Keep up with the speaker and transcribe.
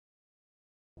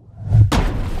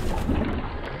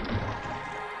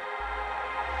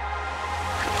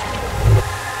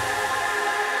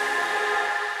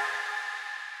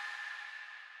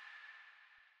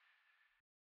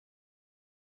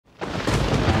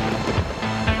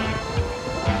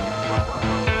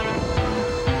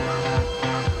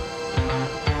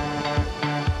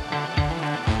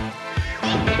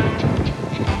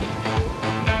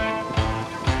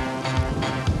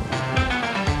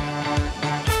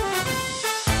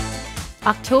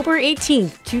October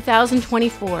 18th,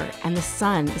 2024, and the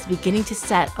sun is beginning to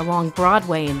set along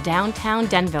Broadway in downtown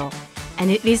Denville,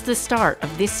 and it is the start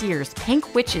of this year's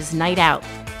Pink Witches Night Out.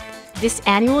 This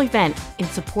annual event in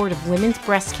support of women's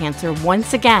breast cancer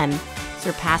once again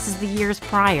surpasses the years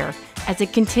prior as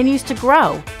it continues to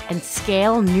grow and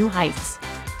scale new heights.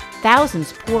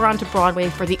 Thousands pour onto Broadway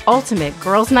for the ultimate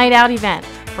Girls' Night Out event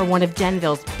for one of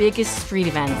Denville's biggest street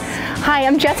events. Hi,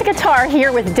 I'm Jessica Tarr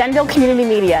here with Denville Community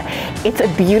Media. It's a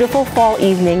beautiful fall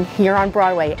evening here on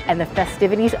Broadway and the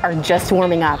festivities are just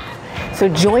warming up. So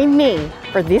join me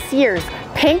for this year's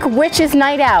Pink Witches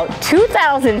Night Out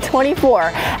 2024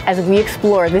 as we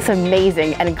explore this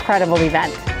amazing and incredible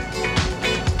event.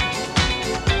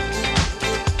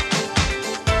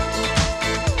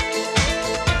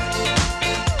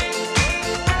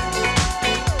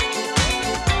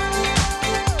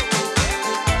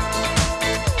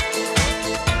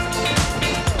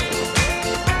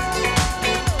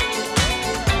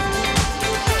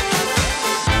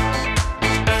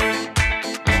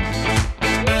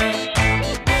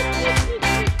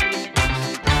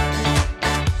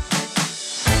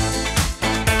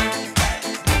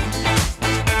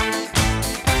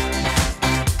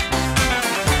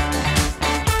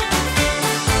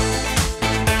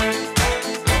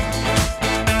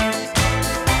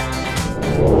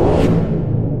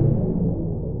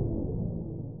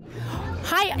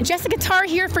 Jessica Tarr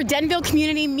here for Denville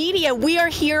Community Media. We are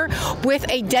here with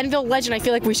a Denville legend. I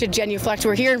feel like we should genuflect.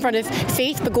 We're here in front of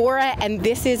Faith Begora, and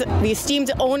this is the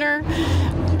esteemed owner,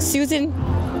 Susan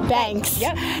Banks.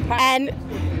 Yep.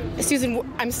 And Susan,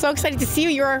 I'm so excited to see you.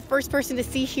 You're our first person to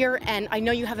see here, and I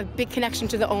know you have a big connection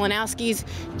to the Olinskis.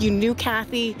 You knew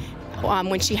Kathy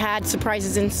when she had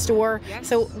surprises in store. Yes.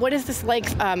 So what is this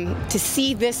like to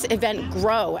see this event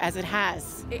grow as it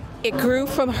has? It grew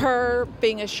from her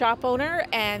being a shop owner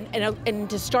and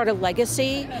to start a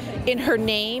legacy in her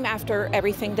name after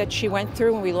everything that she went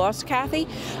through when we lost Kathy.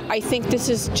 I think this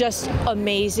is just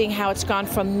amazing how it's gone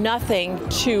from nothing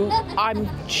to, I'm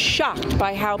shocked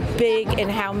by how big and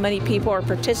how many people are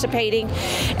participating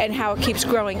and how it keeps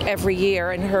growing every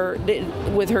year, and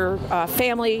with her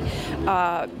family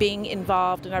being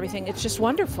involved and everything. It's just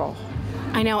wonderful.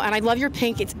 I know, and I love your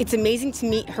pink. It's amazing to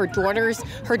meet her daughters.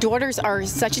 Her daughters are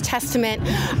such a testament.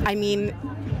 I mean,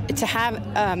 to have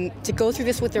to go through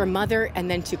this with their mother and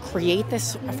then to create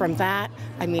this from that.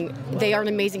 I mean, they are an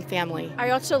amazing family.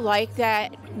 I also like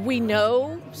that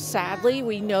sadly,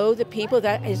 we know the people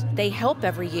that they help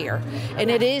every year, and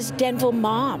it is Denville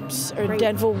moms or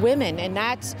Denville women, and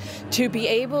that's to be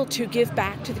able to give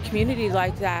back to the community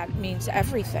like that means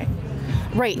everything.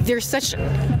 Right. There's such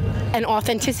an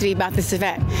authenticity about this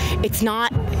event. It's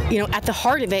not, at the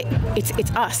heart of it,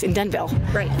 it's us in Denville.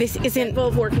 Right. This isn't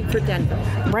Denville working for Denville.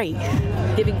 Right.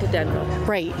 Giving to Denville.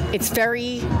 Right. It's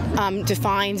very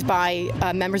defined by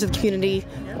members of the community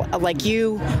like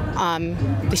you.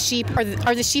 The sheep, are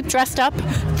the sheep dressed up?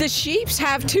 The sheeps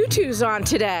have tutus on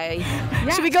today.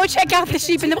 Yes. Should we go check out the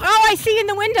sheep in the? Oh, I see in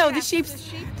the window. Yes,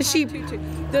 the sheep.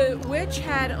 The witch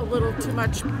had a little too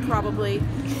much, probably,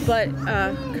 but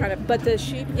But the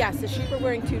sheep, yes, the sheep are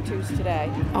wearing tutus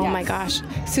today. Oh my gosh,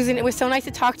 Susan, it was so nice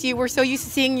to talk to you. We're so used to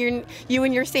seeing you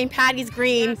in your St. Patty's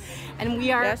green, and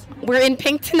we're in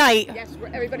pink tonight. Yes,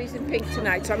 everybody's in pink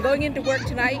tonight. So I'm going into work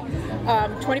tonight.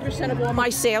 20% of all my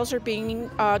sales are being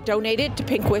donated to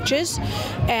Pink Witches,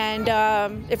 and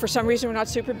if for some reason we're not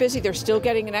super busy, they're still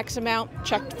getting an X amount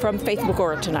checked from Faith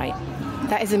Begora tonight.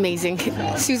 That is amazing.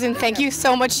 Susan, thank you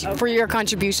so much for your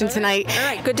contribution tonight. All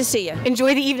right, good to see you.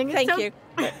 Enjoy the evening. Thank you.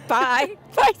 Bye.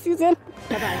 Bye, Susan.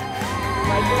 Bye-bye.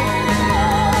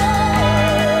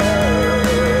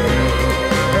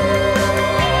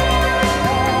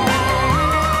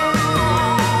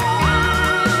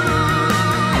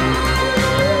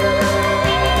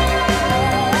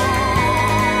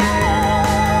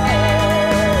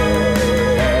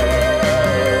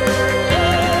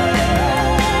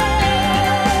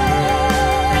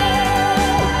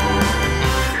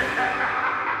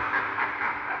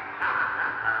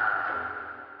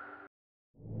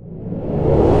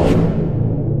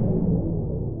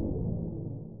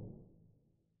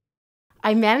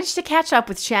 I managed to catch up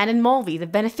with Shannon Mulvey, the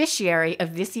beneficiary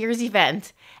of this year's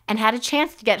event, and had a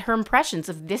chance to get her impressions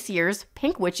of this year's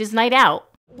Pink Witches Night Out.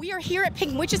 We are here at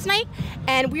Pink Witches Night,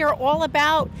 and we are all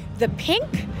about the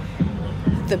pink,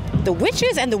 the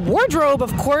witches, and the wardrobe,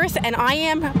 of course, and I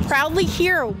am proudly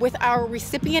here with our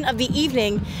recipient of the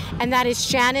evening, and that is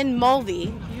Shannon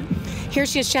Mulvey. Here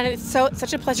she is, Shannon. It's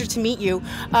such a pleasure to meet you.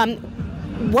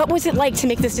 what was it like to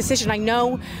make this decision? I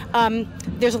know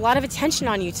there's a lot of attention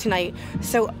on you tonight.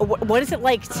 So what is it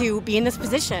like to be in this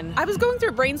position? I was going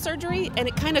through brain surgery, and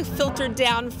it kind of filtered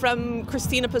down from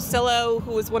Christina Pasillo,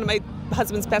 who was one of my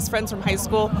husband's best friends from high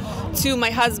school, to my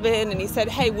husband, and he said,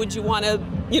 hey, would you want to,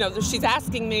 she's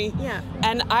asking me. Yeah.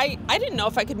 And I didn't know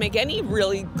if I could make any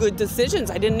really good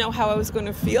decisions. I didn't know how I was going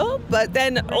to feel, but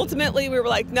then ultimately we were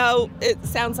like, no, it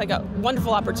sounds like a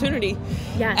wonderful opportunity.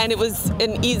 Yes. And it was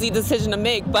an easy decision to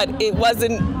make, but it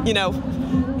wasn't,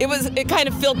 it kind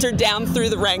of filtered down through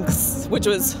the ranks, which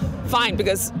was fine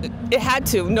because it had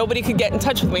to. Nobody could get in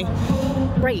touch with me.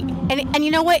 Right. And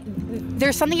you know what?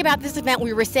 There's something about this event.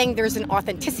 We were saying there's an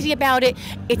authenticity about it.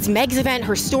 It's Meg's event.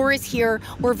 Her store is here.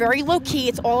 We're very low key.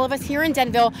 It's all of us here in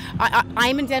Denville.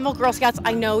 I'm in Denville Girl Scouts.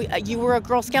 I know you were a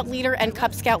Girl Scout leader and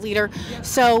Cub Scout leader.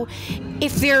 So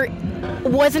if there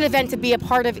was an event to be a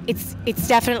part of, it's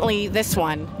definitely this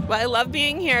one. Well, I love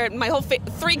being here. My whole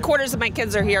 3/4 of my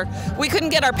kids are here. We couldn't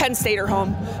get our Penn Stater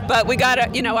home, but we got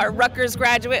our Rutgers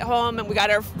graduate home, and we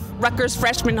got our Rutgers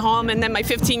freshman home, and then my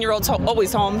 15-year-old's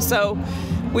always home. So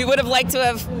we would have liked to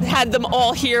have had them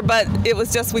all here, but it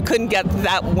was just we couldn't get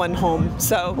that one home.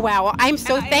 So wow, I'm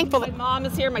so thankful. My mom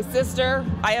is here, my sister.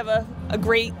 I have a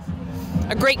great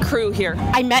crew here.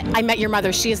 I met your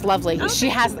mother. She is lovely. Oh, she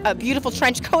has a beautiful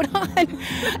trench coat on,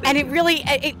 and it really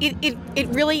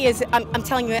is. I'm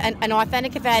telling you, an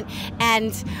authentic event,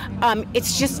 and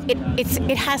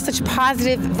it has such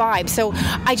positive vibes. So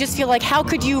I just feel like, how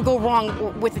could you go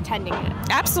wrong with attending it?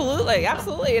 Absolutely,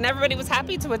 and everybody was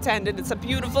happy to attend. And it's a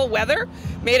beautiful weather,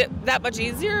 made it that much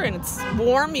easier, and it's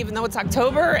warm even though it's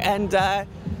October, and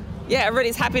yeah,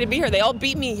 everybody's happy to be here. They all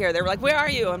beat me here. They were like, where are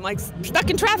you? I'm like, stuck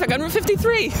in traffic on Route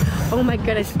 53. Oh my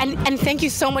goodness. And thank you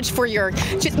so much for your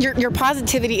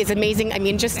positivity is amazing. I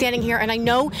mean, just standing here, and I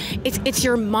know it's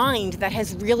your mind that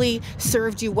has really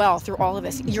served you well through all of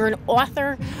this. You're an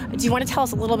author. Do you want to tell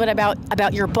us a little bit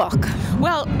about your book?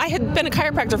 Well, I had been a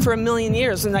chiropractor for a million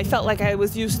years, and I felt like I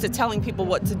was used to telling people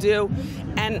what to do.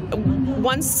 And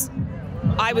once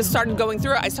I started going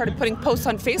through it, I started putting posts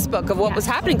on Facebook of what was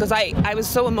happening, because I was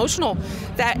so emotional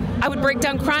that I would break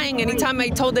down crying anytime I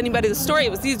told anybody the story.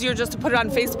 It was easier just to put it on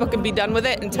Facebook and be done with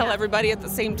it and tell everybody at the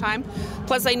same time.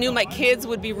 Plus, I knew my kids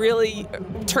would be really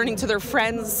turning to their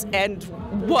friends, and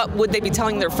what would they be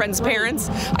telling their friends' parents?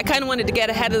 I kind of wanted to get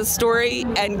ahead of the story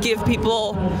and give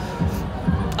people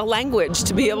a language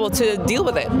to be able to deal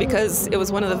with it, because it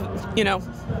was one of the,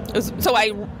 so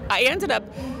I ended up,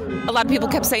 a lot of people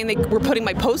kept saying they were putting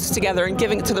my posts together and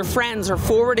giving it to their friends or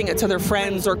forwarding it to their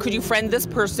friends, or could you friend this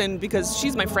person because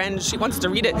she's my friend, she wants to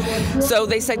read it. So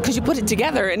they said, could you put it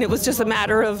together? And it was just a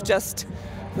matter of just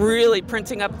really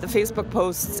printing up the Facebook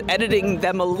posts, editing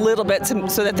them a little bit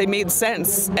so that they made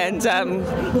sense, and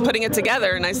putting it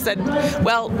together. And I said,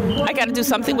 well, I got to do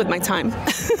something with my time.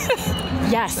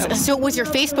 Yes. So it was your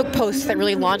Facebook posts that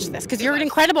really launched this, because you're an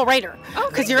incredible writer.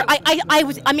 Because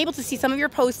I'm able to see some of your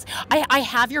posts. I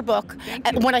have your book.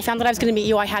 When I found that I was going to meet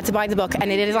you, I had to buy the book,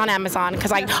 and it is on Amazon,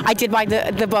 because I did buy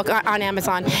the book on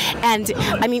Amazon. And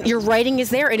I mean, your writing is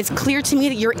there, and it's clear to me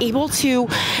that you're able to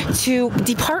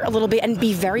depart a little bit and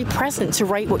be very present to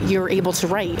write what you're able to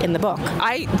write in the book.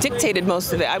 I dictated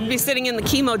most of it. I would be sitting in the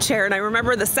chemo chair, and I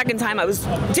remember the second time I was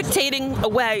dictating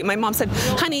away, my mom said,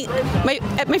 honey,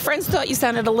 my friends thought you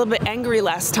sounded a little bit angry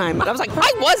last time. And I was like,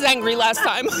 I was angry last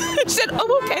time. She said,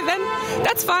 oh, okay, then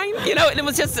that's fine. And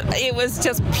it was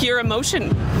just pure emotion.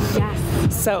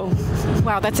 Yes. So.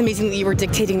 Wow, that's amazing that you were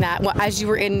dictating that. Well, as you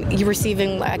were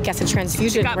receiving, I guess, a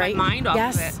transfusion, got right? My mind off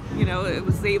of it.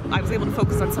 I was able to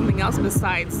focus on something else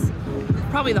besides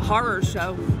probably the horror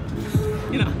show.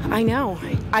 I know.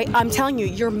 I'm telling you,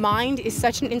 your mind is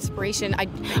such an inspiration.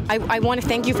 I want to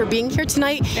thank you for being here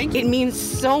tonight. Thank you. It means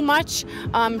so much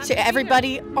to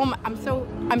everybody. Oh,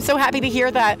 I'm so happy to hear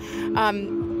that.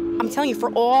 I'm telling you,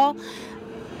 for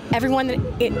everyone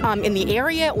in the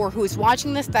area or who is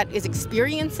watching this that is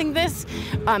experiencing this,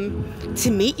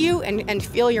 to meet you and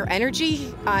feel your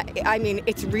energy, I mean,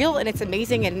 it's real and it's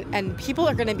amazing, and people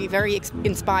are going to be very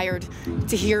inspired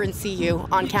to hear and see you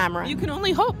on camera. You can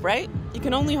only hope, right? You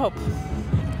can only hope.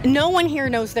 No one here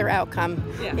knows their outcome,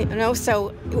 Yeah.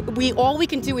 So all we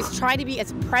can do is try to be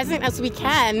as present as we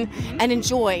can and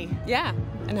enjoy. Yeah,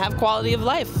 and have quality of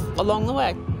life along the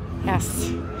way. Yes.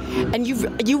 And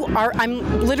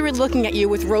I'm literally looking at you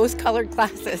with rose-colored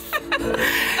glasses.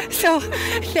 So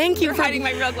thank you for hiding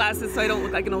my real glasses so I don't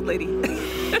look like an old lady.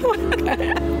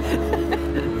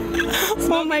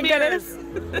 Oh my goodness.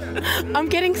 I'm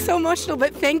getting so emotional,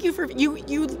 but thank you for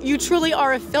you truly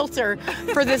are a filter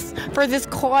for this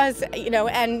cause,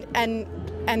 and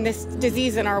and this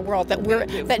disease in our world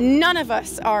that none of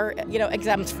us are,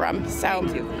 exempt from. So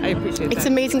Thank you. I appreciate that. It's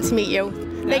amazing to meet you.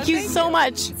 Thank you so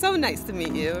much. It's so nice to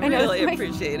meet you. I know, really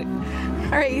appreciate it.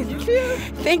 All right.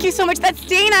 Thank you so much. That's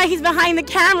Dana. He's behind the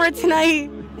camera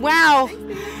tonight. Wow.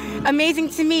 Amazing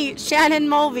to meet Shannon,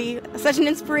 Mulvey. Such an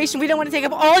inspiration. We don't want to take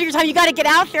up all your time. You got to get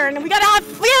out there, and we got to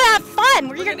have fun.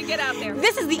 We're going to get out there.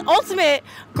 This is the ultimate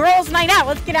girls' night out.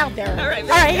 Let's get out there. All right. All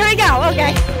right, here we go.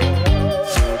 Okay.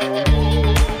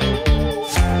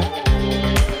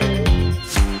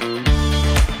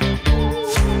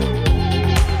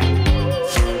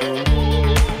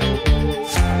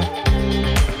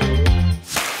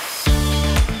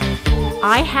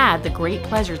 I had the great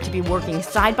pleasure to be working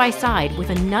side by side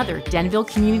with another Denville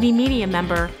Community Media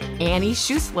member, Annie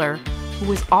Schussler, who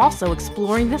was also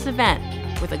exploring this event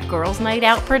with a Girls' Night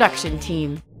Out production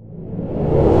team.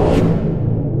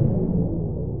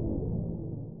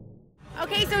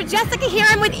 Okay, so Jessica here,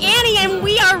 I'm with Annie, and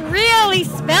we are really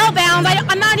spellbound.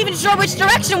 I'm not even sure which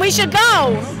direction we should go.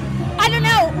 I don't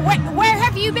know. Where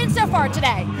have you been so far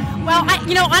today? Well,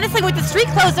 honestly, with the street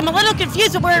closed, I'm a little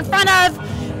confused, but we're in front of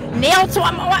Nail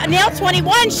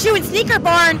 21 Shoe and Sneaker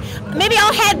Barn. Maybe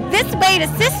I'll head this way to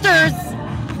Sisters.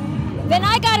 Then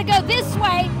I gotta go this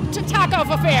way to Taco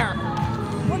Fair.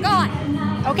 We're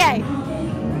gone. Okay.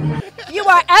 You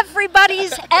are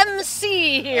everybody's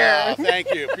MC here.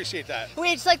 Thank you. Appreciate that.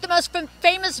 It's like the most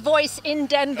famous voice in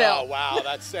Denville. Oh wow,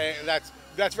 that's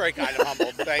very kind of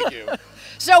humble. Thank you.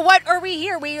 So what are we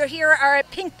here? We are here at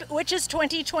Pink Witches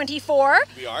 2024.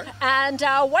 We are. And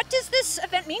what does this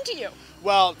event mean to you?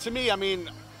 Well, to me, I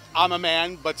mean, I'm a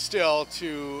man, but still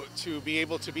to be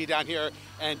able to be down here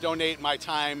and donate my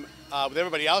time with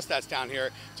everybody else that's down here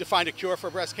to find a cure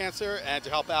for breast cancer and to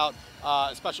help out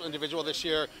a special individual this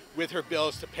year with her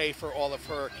bills to pay for all of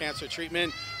her cancer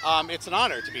treatment. It's an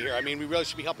honor to be here. I mean, we really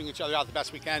should be helping each other out the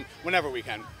best we can, whenever we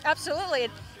can. Absolutely.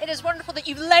 It is wonderful that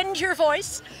you lend your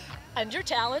voice and your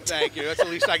talent. Thank you. That's the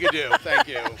least I could do. Thank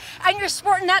you. And you're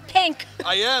sporting that pink.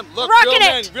 I am. Look,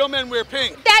 Rocking real men wear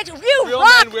pink. You real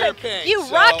rock men wear pink. You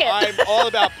so rock it. I'm all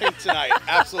about pink tonight.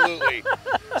 Absolutely.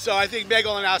 So I think Meg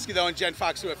Olinski, though, and Jen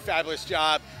Fox do a fabulous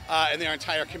job, and their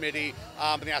entire committee.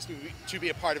 And they ask me to be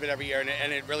a part of it every year,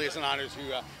 and it really is an honor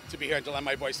to be here and to lend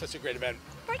my voice. Such a great event.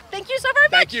 Right. Thank you so very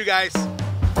much. Thank you, guys.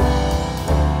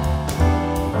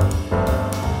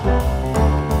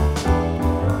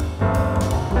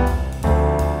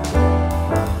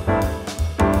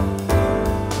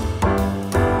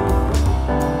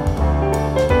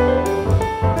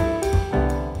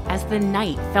 The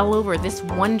night fell over this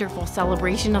wonderful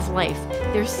celebration of life,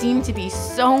 there seemed to be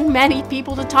so many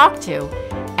people to talk to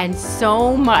and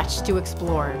so much to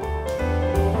explore.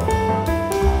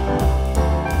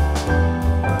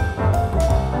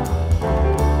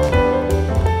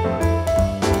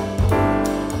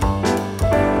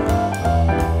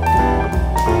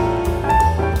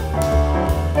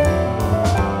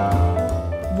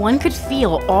 One could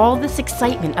feel all this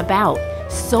excitement about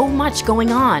so much going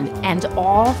on, and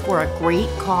all for a great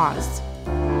cause.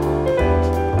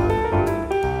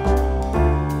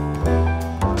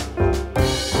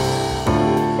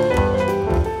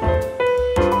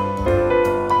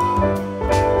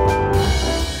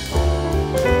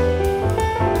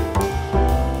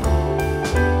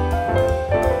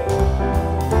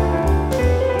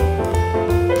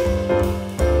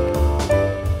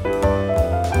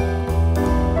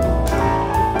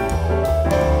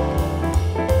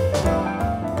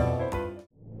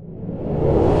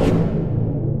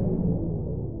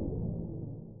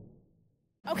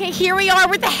 Okay, here we are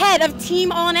with the head of Team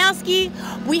Olinski.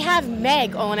 We have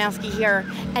Meg Olinski here.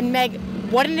 And Meg,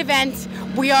 what an event.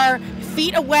 We are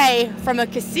feet away from a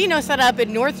casino set up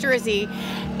in North Jersey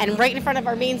and right in front of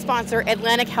our main sponsor,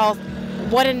 Atlantic Health.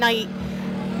 What a night,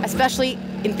 especially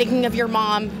in thinking of your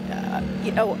mom.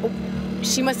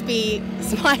 She must be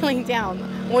smiling down.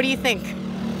 What do you think?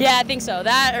 Yeah, I think so.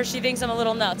 That, or she thinks I'm a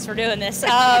little nuts for doing this.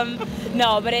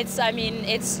 No, but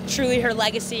it's truly her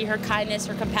legacy, her kindness,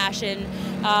 her compassion.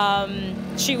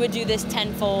 She would do this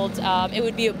tenfold. It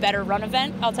would be a better run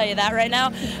event, I'll tell you that right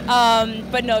now.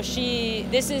 But no,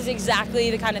 this is exactly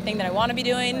the kind of thing that I want to be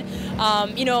doing.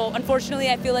 Unfortunately,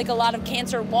 I feel like a lot of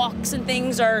cancer walks and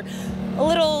things are a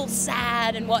little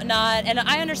sad and whatnot, and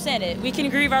I understand it. We can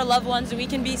grieve our loved ones and we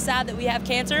can be sad that we have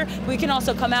cancer. We can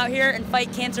also come out here and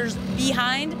fight cancer's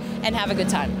behind and have a good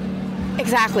time.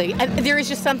 Exactly. And there is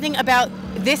just something about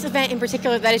this event in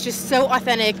particular that is just so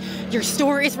authentic. Your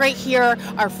store is right here.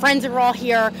 Our friends are all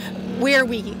here.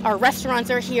 Our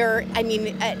restaurants are here. I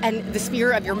mean, and the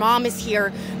spirit of your mom is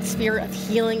here. The spirit of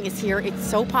healing is here. It's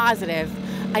so positive.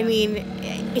 I mean,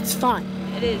 it's fun.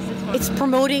 It is. It's fun. It's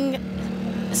promoting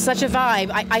such a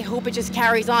vibe. I hope it just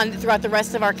carries on throughout the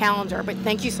rest of our calendar. But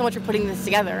thank you so much for putting this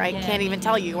together. I can't even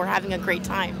tell you, we're having a great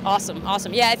time. Awesome,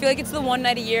 awesome. Yeah, I feel like it's the one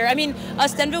night a year. I mean,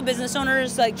 us Denville business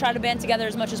owners like try to band together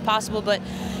as much as possible, but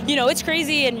you know, it's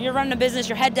crazy and you're running a business,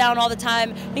 you're head down all the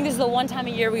time. I think this is the one time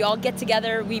a year we all get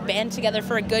together, we band together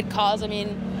for a good cause. I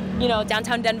mean, you know,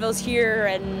 downtown Denville's here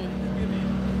and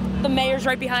the mayor's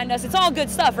right behind us. It's all good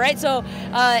stuff, right? So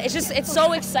it's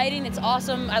so exciting. It's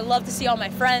awesome. I love to see all my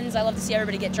friends. I love to see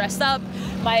everybody get dressed up.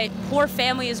 My poor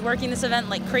family is working this event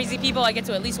like crazy people. I get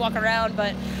to at least walk around,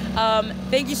 but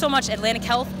thank you so much, Atlantic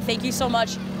Health. Thank you so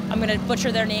much. I'm going to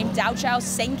butcher their name, Dow Chow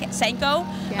Sanko.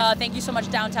 Yeah. Thank you so much,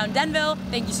 Downtown Denville.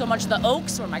 Thank you so much, The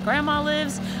Oaks, where my grandma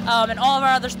lives, and all of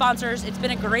our other sponsors. It's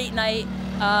been a great night.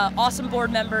 Awesome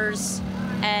board members,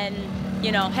 and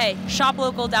you know, hey, shop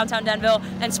local, downtown Denville,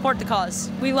 and support the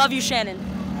cause. We love you, Shannon.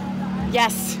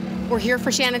 Yes, we're here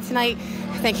for Shannon tonight.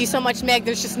 Thank you so much, Meg.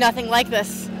 There's just nothing like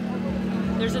this.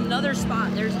 There's another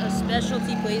spot. There's a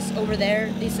specialty place over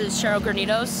there. This is Cheryl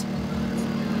Granito's.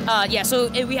 Yeah, so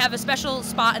we have a special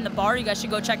spot in the bar you guys should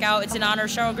go check out. It's in honor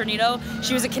of Cheryl Granito.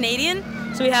 She was a Canadian,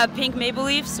 so we have pink maple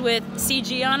leafs with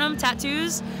CG on them,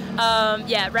 tattoos.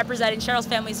 Yeah, representing Cheryl's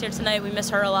family's here tonight. We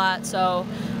miss her a lot, so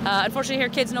unfortunately her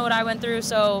kids know what I went through,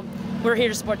 so we're here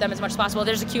to support them as much as possible.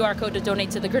 There's a QR code to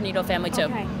donate to the Granito family too.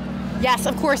 Okay. Yes,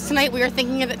 of course, tonight we are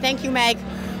thinking of it. Thank you, Meg.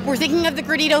 We're thinking of the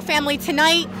Granito family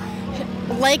tonight.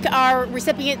 Like our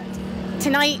recipient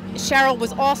tonight, Cheryl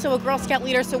was also a Girl Scout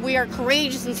leader, so we are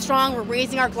courageous and strong. We're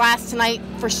raising our glass tonight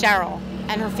for Cheryl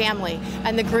and her family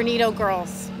and the Granito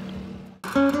girls.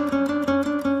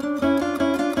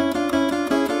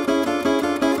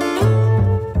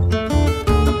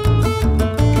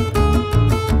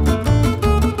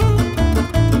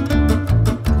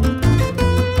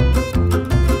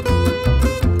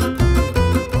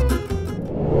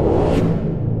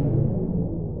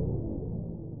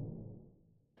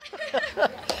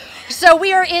 So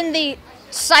we are in the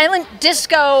silent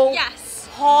disco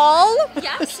hall.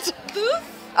 Yes.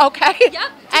 Booth. Okay.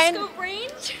 Yep. And Disco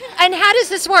range. and how does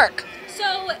this work?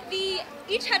 So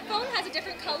each headphone has a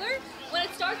different color. When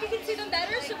it's dark, you can see them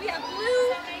better. So we have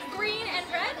blue, green, and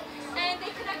red, and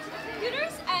they connect to the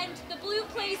computers. And the blue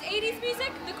plays 80s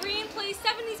music, the green plays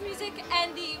 70s music,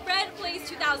 and the red plays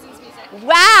 2000s music.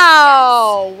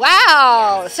 Wow! Yes.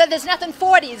 Wow! Yes. So there's nothing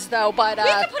 40s though, but We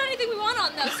can put anything we want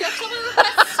on though. So if someone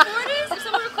requests 40s, if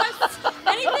someone requests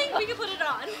anything, we can put it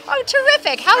on. oh,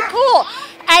 terrific! How cool!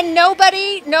 And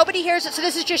nobody hears it. So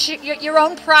this is just your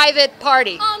own private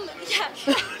party.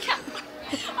 Yeah.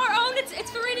 Our own.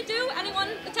 It's free to do. Anyone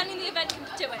attending the event can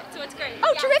do it. So it's great.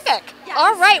 Oh, Yes. terrific! Yes.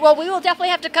 All right. Well, we will definitely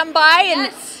have to come by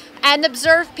and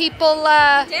observe people.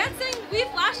 Dancing.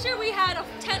 Last year we had a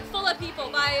tent full of people.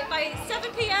 By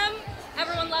 7 p.m.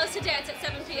 everyone loves to dance at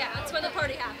 7 p.m. That's when the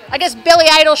party happens. I guess Billy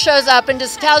Idol shows up and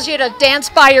just tells you to dance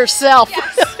by yourself.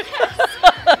 Yes.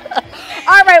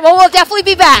 All right. Well, we'll definitely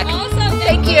be back. Awesome.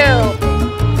 Thank you.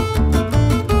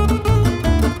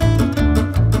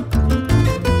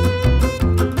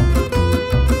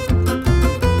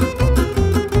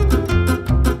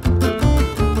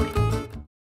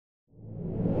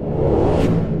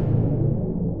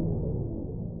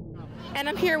 And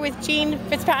I'm here with Gene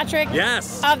Fitzpatrick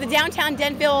Yes. of the Downtown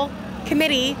Denville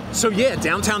Committee. So yeah,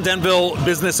 Downtown Denville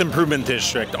Business Improvement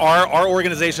District. Our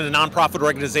organization, a nonprofit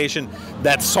organization,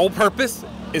 that's sole purpose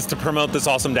is to promote this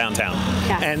awesome downtown.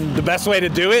 Yes. And the best way to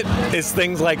do it is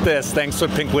things like this. Thanks to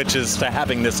Pink Witches for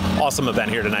having this awesome event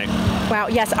here tonight. Wow,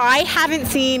 yes, I haven't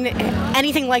seen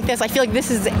anything like this. I feel like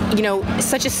this is,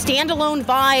 such a standalone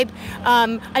vibe.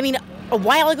 I mean, a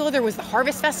while ago there was the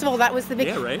Harvest Festival. That was the big.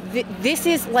 Yeah, right. This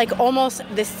is like almost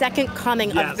the second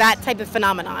coming Yes. of that type of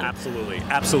phenomenon. Absolutely,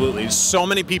 absolutely. So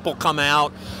many people come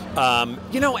out,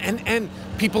 and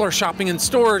people are shopping in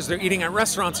stores, they're eating at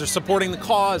restaurants, they're supporting the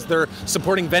cause, they're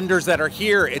supporting vendors that are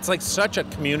here. It's like such a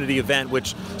community event,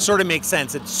 which sort of makes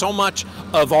sense. It's so much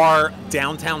of our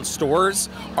downtown stores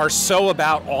are so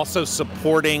about also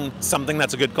supporting something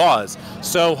that's a good cause.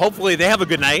 So hopefully they have a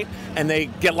good night and they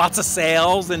get lots of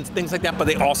sales and things like that, but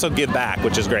they also give back,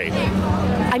 which is great.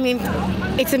 I mean,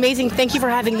 it's amazing. Thank you for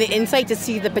having the insight to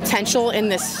see the potential in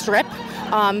this strip.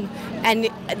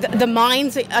 And the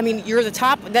minds, I mean, you're the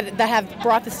top that have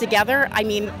brought this together. I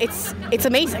mean, it's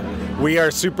amazing. We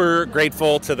are super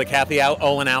grateful to the Kathy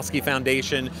Olinski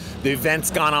Foundation. The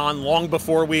event's gone on long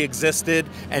before we existed,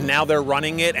 and now they're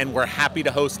running it, and we're happy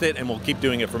to host it, and we'll keep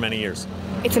doing it for many years.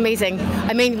 It's amazing.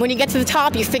 I mean, when you get to the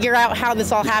top, you figure out how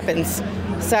this all happens.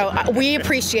 So we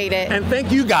appreciate it. And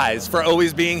thank you guys for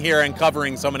always being here and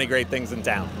covering so many great things in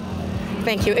town.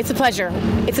 Thank you. It's a pleasure.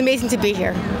 It's amazing to be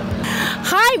here.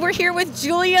 Hi, we're here with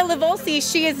Julia Livolsi.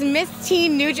 She is Miss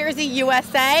Teen New Jersey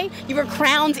USA. You were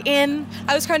crowned in...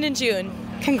 I was crowned in June.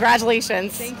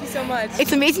 Congratulations. Thank you so much.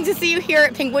 It's amazing to see you here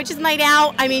at Pink Witches Night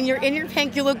Out. I mean, you're in your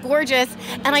pink, you look gorgeous,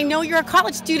 and I know you're a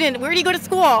college student. Where do you go to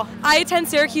school? I attend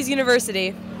Syracuse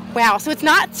University. Wow, so it's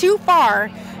not too far.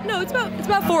 No, it's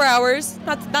about 4 hours.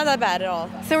 Not that bad at all.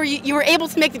 So you were able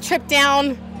to make the trip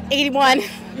down 81.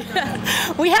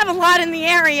 We have a lot in the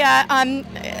area,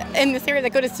 in this area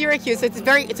that go to Syracuse. So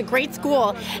it's a great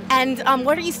school. And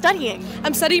what are you studying?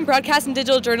 I'm studying broadcast and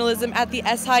digital journalism at the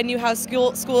S. Newhouse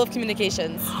School of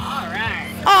Communications.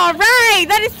 All right,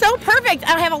 that is so perfect.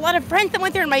 I have a lot of friends that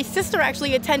went there, and my sister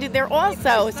actually attended there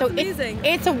also. So amazing.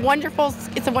 It's a wonderful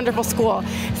school.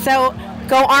 So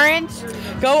go Orange.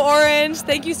 Go Orange.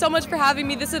 Thank you so much for having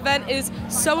me. This event is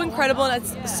so incredible, and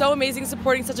it's so amazing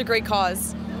supporting such a great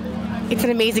cause. It's an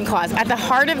amazing cause. At the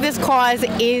heart of this cause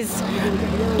is,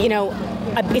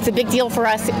 it's a big deal for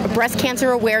us, breast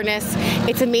cancer awareness.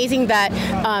 It's amazing that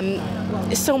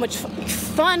so much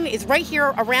fun is right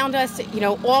here around us,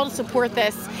 all to support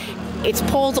this. It's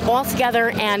pulled all together,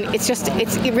 and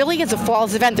it really is a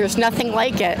falls event. There's nothing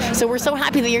like it. So we're so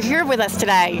happy that you're here with us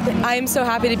today. I am so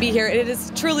happy to be here. It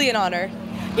is truly an honor.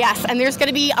 Yes, and there's going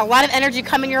to be a lot of energy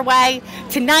coming your way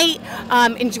tonight.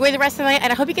 Enjoy the rest of the night,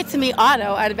 and I hope you get to meet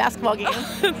Otto at a basketball game.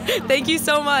 Thank you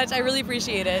so much. I really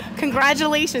appreciate it.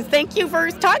 Congratulations. Thank you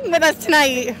for talking with us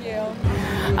tonight. Thank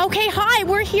you. Okay, hi.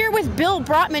 We're here with Bill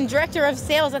Brotman, Director of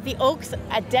Sales at the Oaks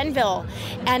at Denville.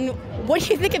 And what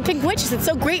do you think of Pink Witches? It's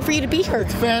so great for you to be here.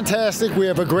 It's fantastic. We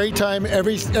have a great time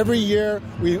every year.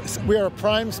 We are a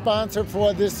prime sponsor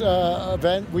for this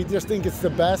event. We just think it's the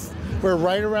best. We're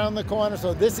right around the corner,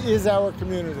 so this is our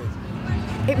community.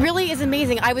 It really is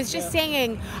amazing. I was just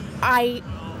saying,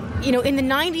 in the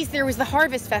 90s there was the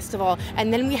Harvest Festival,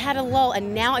 and then we had a lull,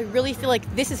 and now I really feel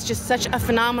like this is just such a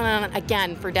phenomenon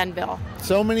again for Denville.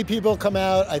 So many people come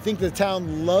out. I think the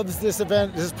town loves this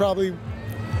event. This is probably,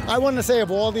 I want to say, of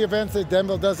all the events that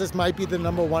Denville does, this might be the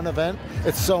 #1 event.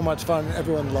 It's so much fun.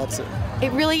 Everyone loves it.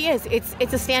 It really is. It's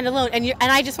a standalone,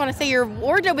 and I just want to say your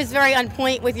wardrobe is very on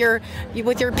point with your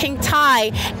pink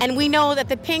tie, and we know that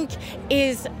the pink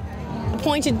is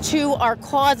pointed to our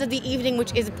cause of the evening,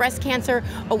 which is breast cancer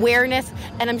awareness.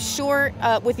 And I'm sure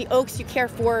with the Oaks you care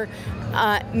for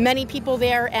many people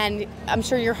there, and I'm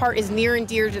sure your heart is near and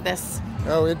dear to this.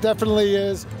 Oh, it definitely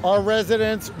is. Our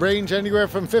residents range anywhere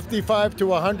from 55 to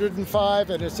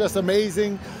 105, and it's just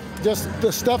amazing. Just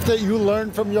the stuff that you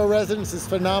learn from your residents is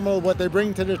phenomenal, what they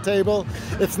bring to the table.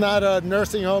 It's not a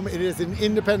nursing home, it is an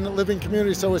independent living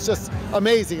community, so it's just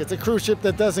amazing. It's a cruise ship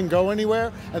that doesn't go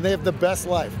anywhere, and they have the best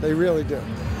life. They really do.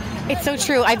 It's so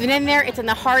true. I've been in there. It's in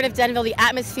the heart of Denville. The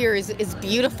atmosphere is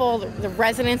beautiful. The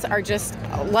residents are just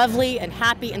lovely and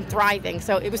happy and thriving.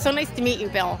 So it was so nice to meet you,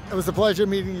 Bill. It was a pleasure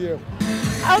meeting you.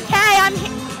 Okay,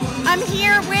 I'm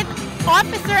here with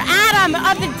Officer Adam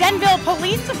of the Denville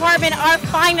Police Department, our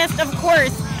finest, of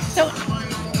course. So,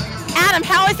 Adam,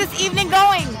 how is this evening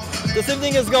going? This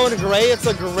evening is going great. It's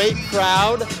a great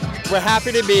crowd. We're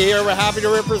happy to be here. We're happy to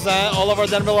represent. All of our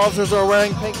Denville officers are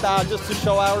wearing pink badges to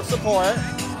show our support.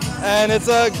 And it's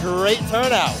a great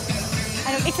turnout.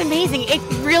 It's amazing. It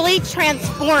really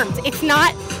transformed. It's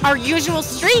not our usual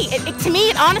street. To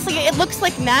me, honestly, it looks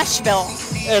like Nashville.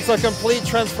 It's a complete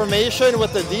transformation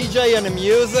with the DJ and the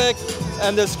music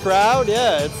and this crowd.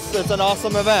 Yeah, it's an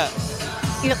awesome event.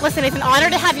 Listen, it's an honor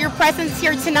to have your presence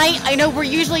here tonight. I know we're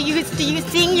usually used to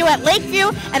seeing you at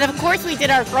Lakeview, and of course we did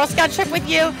our Girl Scout trip with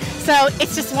you. So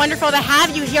it's just wonderful to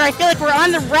have you here. I feel like we're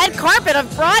on the red carpet of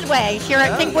Broadway here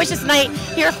at Pink Witches Night,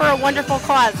 here for a wonderful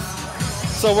cause.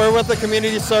 So we're with the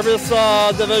Community Service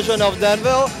Division of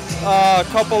Denville. A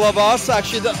couple of us,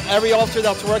 actually every officer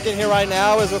that's working here right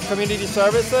now is with Community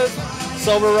Services.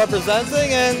 So we're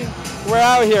representing, and we're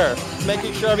out here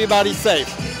making sure everybody's safe.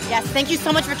 Yes, thank you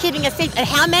so much for keeping us safe. And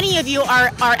how many of you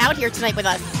are out here tonight with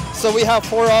us? So we have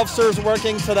 4 officers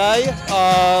working today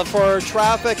for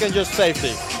traffic and just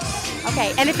safety.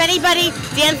 Okay, and if anybody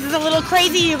dances a little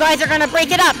crazy, you guys are going to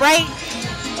break it up, right?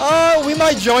 We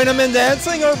might join them in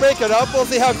dancing or break it up. We'll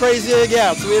see how crazy it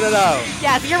gets. We don't know.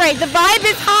 Yes, you're right. The vibe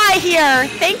is high here.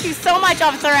 Thank you so much,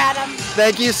 Officer Adam.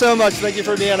 Thank you so much. Thank you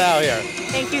for being out here.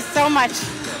 Thank you so much.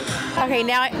 Okay,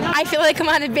 now I feel like I'm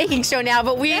on a baking show now,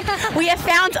 but we have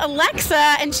found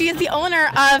Alexa, and she is the owner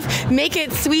of Make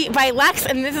It Sweet by Lex,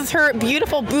 and this is her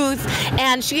beautiful booth,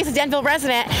 and she is a Denville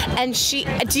resident, and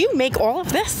do you make all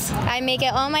of this? I make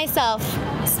it all myself.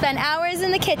 Spend hours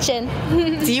in the kitchen.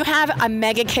 Do you have a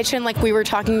mega kitchen like we were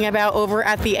talking about over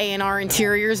at the A&R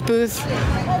Interiors booth?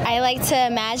 I like to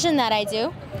imagine that I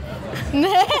do.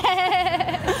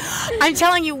 I'm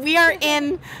telling you, we are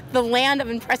in the land of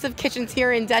impressive kitchens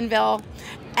here in Denville.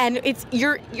 And it's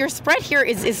your spread here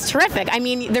is terrific. I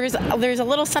mean, there's a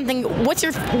little something. What's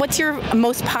your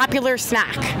most popular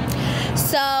snack?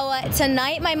 So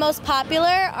tonight my most popular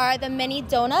are the mini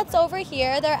donuts over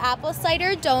here. They're apple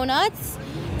cider donuts.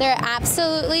 They're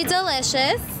absolutely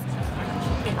delicious.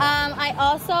 I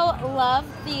also love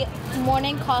the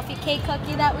morning coffee cake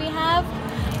cookie that we have.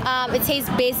 It tastes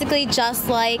basically just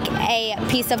like a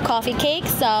piece of coffee cake,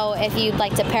 so if you'd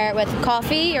like to pair it with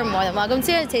coffee, you're more than welcome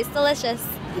to. It tastes delicious.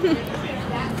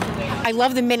 I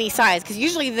love the mini size because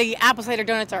usually the apple cider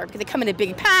donuts are, because they come in a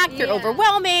big pack, they're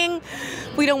overwhelming.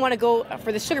 We don't want to go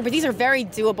for the sugar, but these are very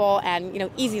doable and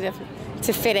easy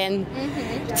to fit in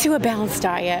to a balanced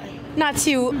diet. Not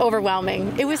too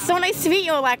overwhelming. It was so nice to meet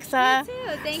you, Alexa. You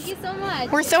too. Thank you so much.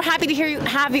 We're so happy to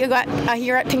have you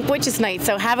here at Pink Witches Night.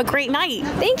 So have a great night.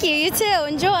 Thank you. You too.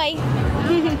 Enjoy.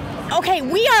 Okay,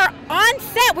 we are on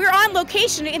set. We're on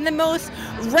location in the most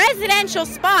residential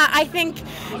spot. I think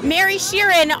Mary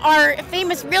Sheeran, our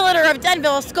famous realtor of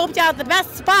Denville, scoped out the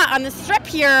best spot on the strip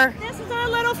here. This is our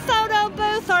little photo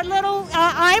booth, our little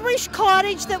Irish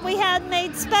cottage that we had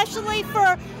made specially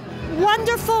for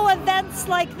wonderful events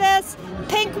like this.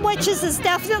 Pink Witches is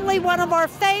definitely one of our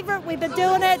favorite. We've been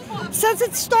doing it since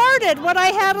it started, when I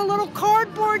had a little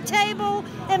cardboard table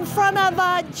in front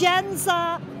of Jen's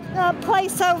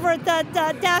place over at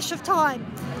the Dash of Time.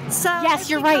 So yes,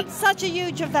 you're right. Such a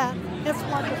huge event. It's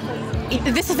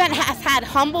wonderful. This event has had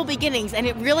humble beginnings, and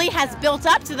it really has built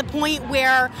up to the point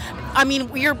where, I mean,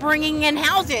 you're bringing in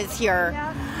houses here.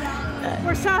 Yeah.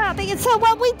 We're so happy. And so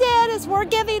what we did is we're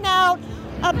giving out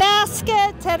a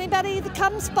basket to anybody that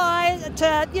comes by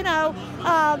to,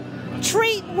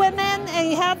 treat women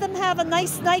and have them have a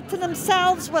nice night to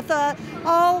themselves with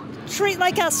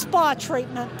like a spa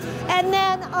treatment. And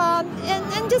then,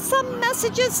 and just some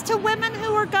messages to women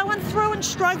who are going through and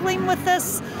struggling with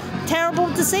this terrible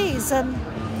disease. And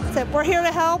that we're here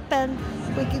to help and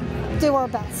we can do our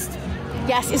best.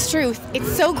 Yes, it's true.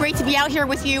 It's so great to be out here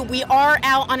with you. We are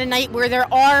out on a night where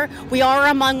we are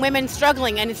among women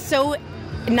struggling, and it's so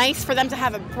nice for them to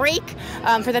have a break,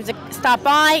 for them to stop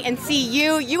by and see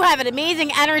you. You have an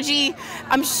amazing energy.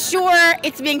 I'm sure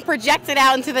it's being projected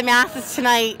out into the masses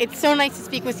tonight. It's so nice to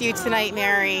speak with you tonight,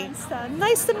 Mary.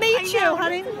 Nice to meet you,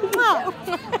 honey.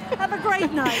 Have a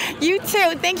great night. You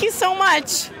too. Thank you so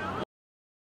much.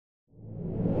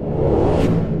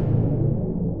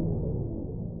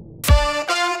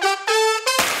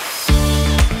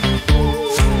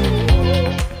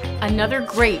 Another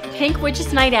great Pink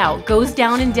Witches Night Out goes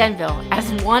down in Denville as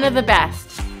one of the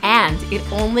best, and it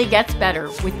only gets better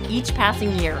with each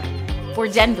passing year. For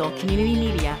Denville Community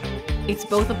Media, it's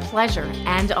both a pleasure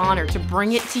and honor to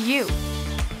bring it to you.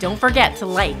 Don't forget to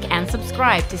like and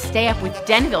subscribe to stay up with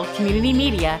Denville Community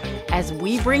Media as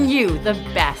we bring you the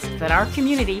best that our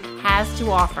community has to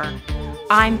offer.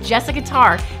 I'm Jessica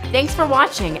Tarr. Thanks for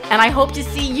watching, and I hope to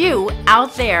see you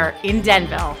out there in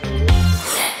Denville.